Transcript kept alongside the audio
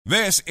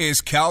This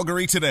is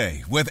Calgary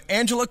Today with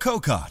Angela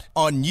Kokott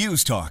on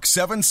News Talk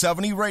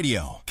 770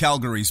 Radio,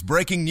 Calgary's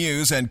breaking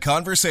news and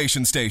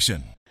conversation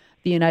station.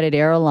 The United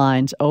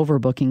Airlines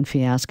overbooking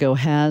fiasco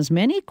has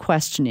many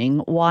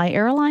questioning why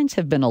airlines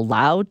have been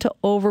allowed to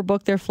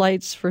overbook their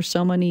flights for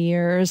so many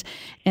years.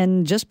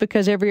 And just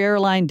because every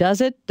airline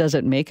does it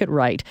make it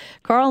right.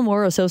 Karl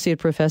Moore, Associate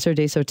Professor,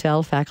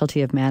 Desautels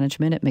Faculty of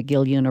Management at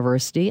McGill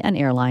University, an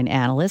airline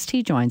analyst.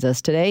 He joins us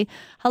today.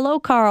 Hello,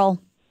 Karl.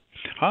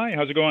 Hi,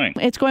 how's it going?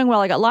 It's going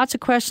well. I got lots of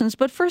questions.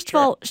 But first of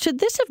all, should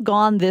this have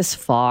gone this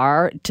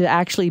far to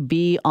actually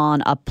be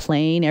on a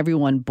plane,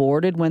 everyone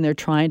boarded, when they're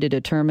trying to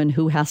determine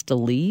who has to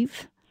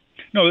leave?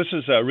 No, this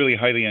is really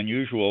highly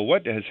unusual.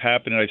 What has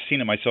happened, and I've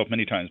seen it myself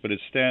many times, but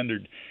it's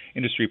standard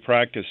industry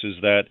practice, is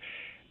that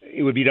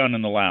it would be done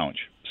in the lounge,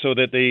 so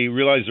that they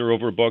realize they're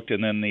overbooked,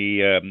 and then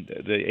the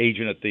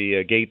agent at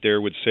the gate there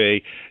would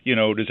say, you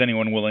know, does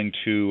anyone willing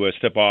to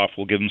step off?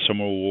 We'll give them some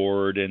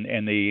reward,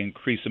 and they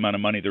increase the amount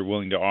of money they're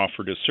willing to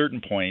offer to a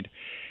certain point,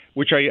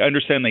 which I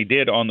understand they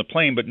did on the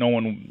plane, but no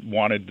one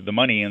wanted the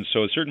money. And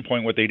so at a certain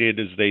point what they did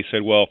is they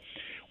said, well,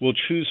 we'll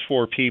choose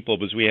 4 people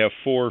because we have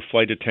 4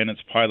 flight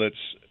attendants, pilots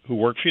who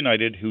work for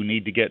United who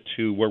need to get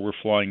to where we're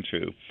flying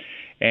to.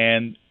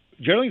 And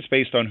generally it's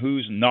based on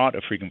who's not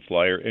a frequent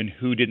flyer and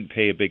who didn't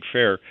pay a big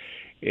fare.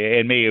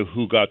 And maybe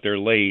who got there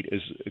late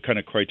is kind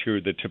of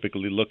criteria that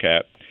typically look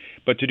at.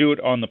 But to do it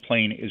on the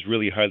plane is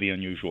really highly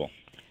unusual.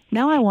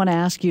 Now I want to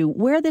ask you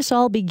where this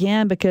all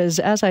began, because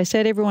as I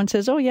said, everyone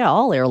says, oh yeah,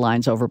 all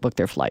airlines overbook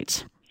their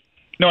flights.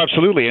 No,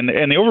 absolutely. And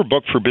they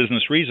overbook for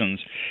business reasons.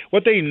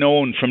 What they've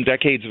known from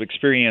decades of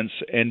experience,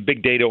 and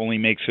big data only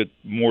makes it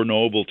more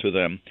knowable to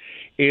them,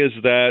 is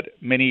that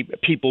many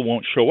people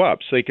won't show up.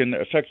 So they can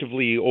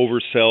effectively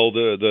oversell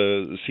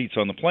the seats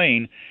on the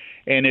plane.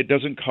 And it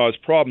doesn't cause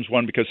problems,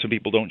 one, because some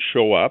people don't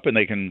show up and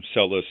they can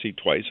sell the seat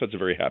twice. That's a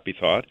very happy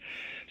thought.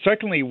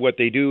 Secondly, what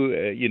they do,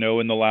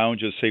 in the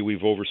lounge is say we've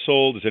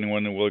oversold. Is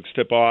anyone willing to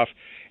step off?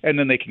 And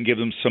then they can give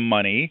them some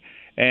money,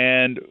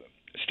 and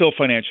still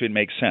financially it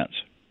makes sense.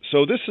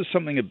 So this is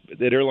something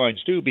that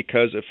airlines do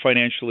because it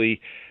financially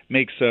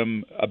makes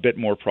them a bit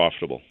more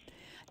profitable.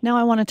 Now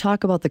I want to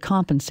talk about the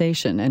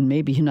compensation, and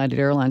maybe United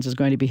Airlines is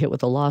going to be hit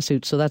with a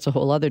lawsuit, so that's a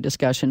whole other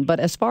discussion. But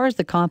as far as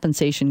the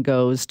compensation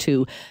goes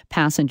to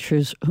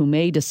passengers who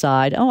may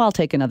decide, oh, I'll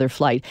take another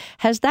flight,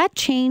 has that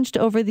changed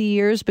over the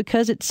years?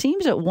 Because it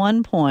seems at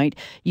one point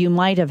you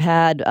might have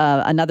had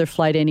another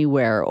flight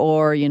anywhere,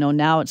 or,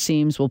 now it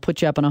seems we'll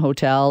put you up in a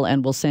hotel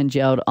and we'll send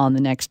you out on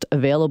the next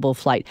available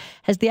flight.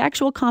 Has the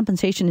actual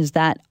compensation, is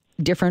that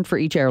different for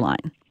each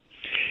airline?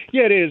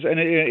 Yeah, it is, and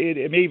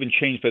it may even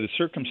change by the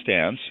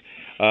circumstance.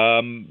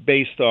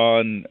 Based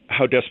on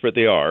how desperate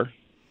they are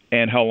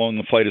and how long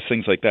the flight is,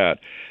 things like that.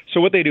 So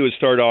what they do is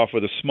start off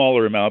with a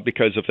smaller amount,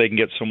 because if they can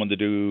get someone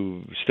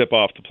to step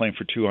off the plane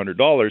for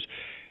 $200,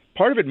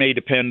 part of it may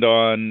depend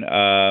on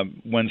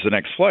when's the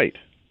next flight.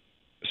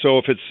 So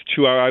if it's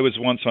 2 hours, I was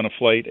once on a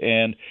flight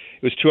and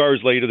it was 2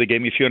 hours later, they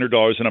gave me a few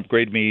 $100s and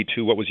upgraded me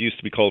to what was used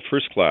to be called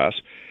first class.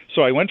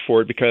 So I went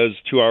for it because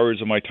 2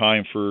 hours of my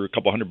time for a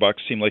couple $100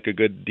 seemed like a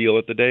good deal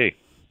at the day.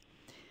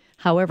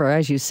 However,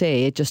 as you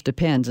say, it just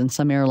depends, and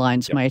some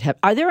airlines might have.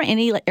 Are there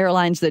any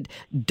airlines that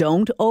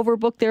don't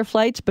overbook their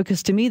flights?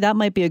 Because to me, that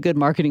might be a good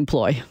marketing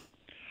ploy.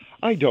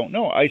 I don't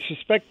know. I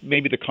suspect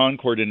maybe the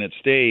Concorde in its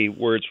day,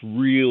 where it's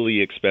really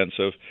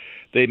expensive,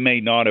 they may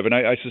not have. And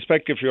I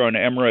suspect if you're on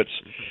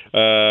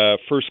Emirates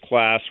first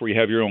class, where you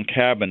have your own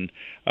cabin,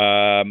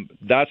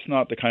 that's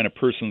not the kind of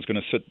person who's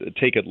going to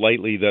take it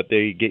lightly that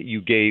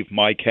you gave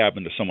my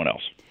cabin to someone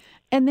else.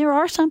 And there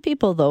are some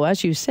people, though,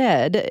 as you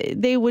said,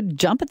 they would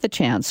jump at the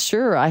chance.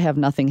 Sure, I have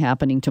nothing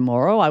happening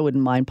tomorrow. I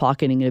wouldn't mind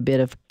pocketing a bit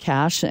of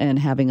cash and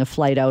having a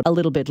flight out a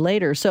little bit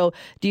later. So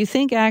do you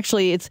think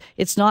actually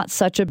it's not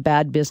such a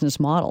bad business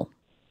model?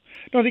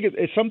 No, I think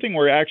it's something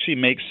where it actually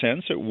makes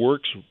sense. It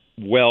works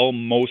well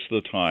most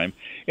of the time.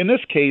 In this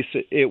case,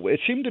 it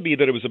seemed to be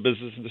that it was a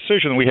business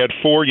decision. We had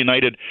 4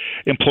 United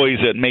employees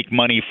that make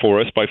money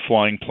for us by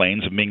flying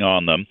planes and being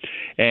on them,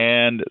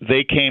 and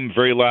they came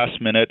very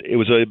last minute. It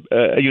was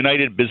a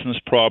United business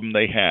problem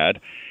they had,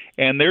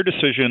 and their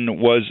decision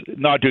was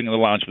not doing it in the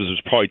lounge because it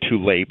was probably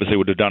too late, because they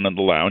would have done it in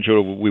the lounge,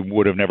 or we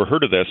would have never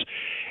heard of this.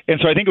 And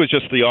so I think it was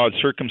just the odd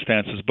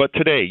circumstances. But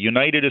today,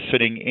 United is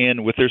sitting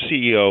in with their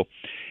CEO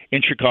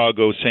in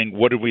Chicago saying,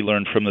 what did we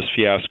learn from this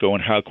fiasco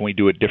and how can we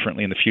do it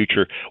differently in the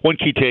future? One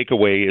key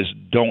takeaway is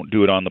don't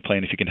do it on the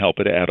plane if you can help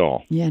it at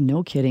all. Yeah,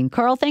 no kidding.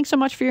 Karl, thanks so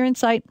much for your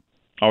insight.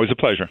 Always a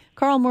pleasure.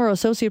 Karl Moore,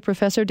 Associate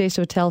Professor,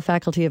 Desautels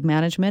Faculty of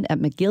Management at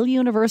McGill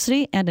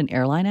University and an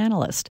airline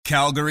analyst.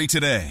 Calgary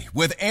Today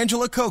with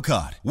Angela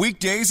Kokott.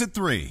 Weekdays at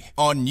 3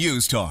 on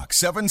News Talk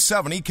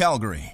 770 Calgary.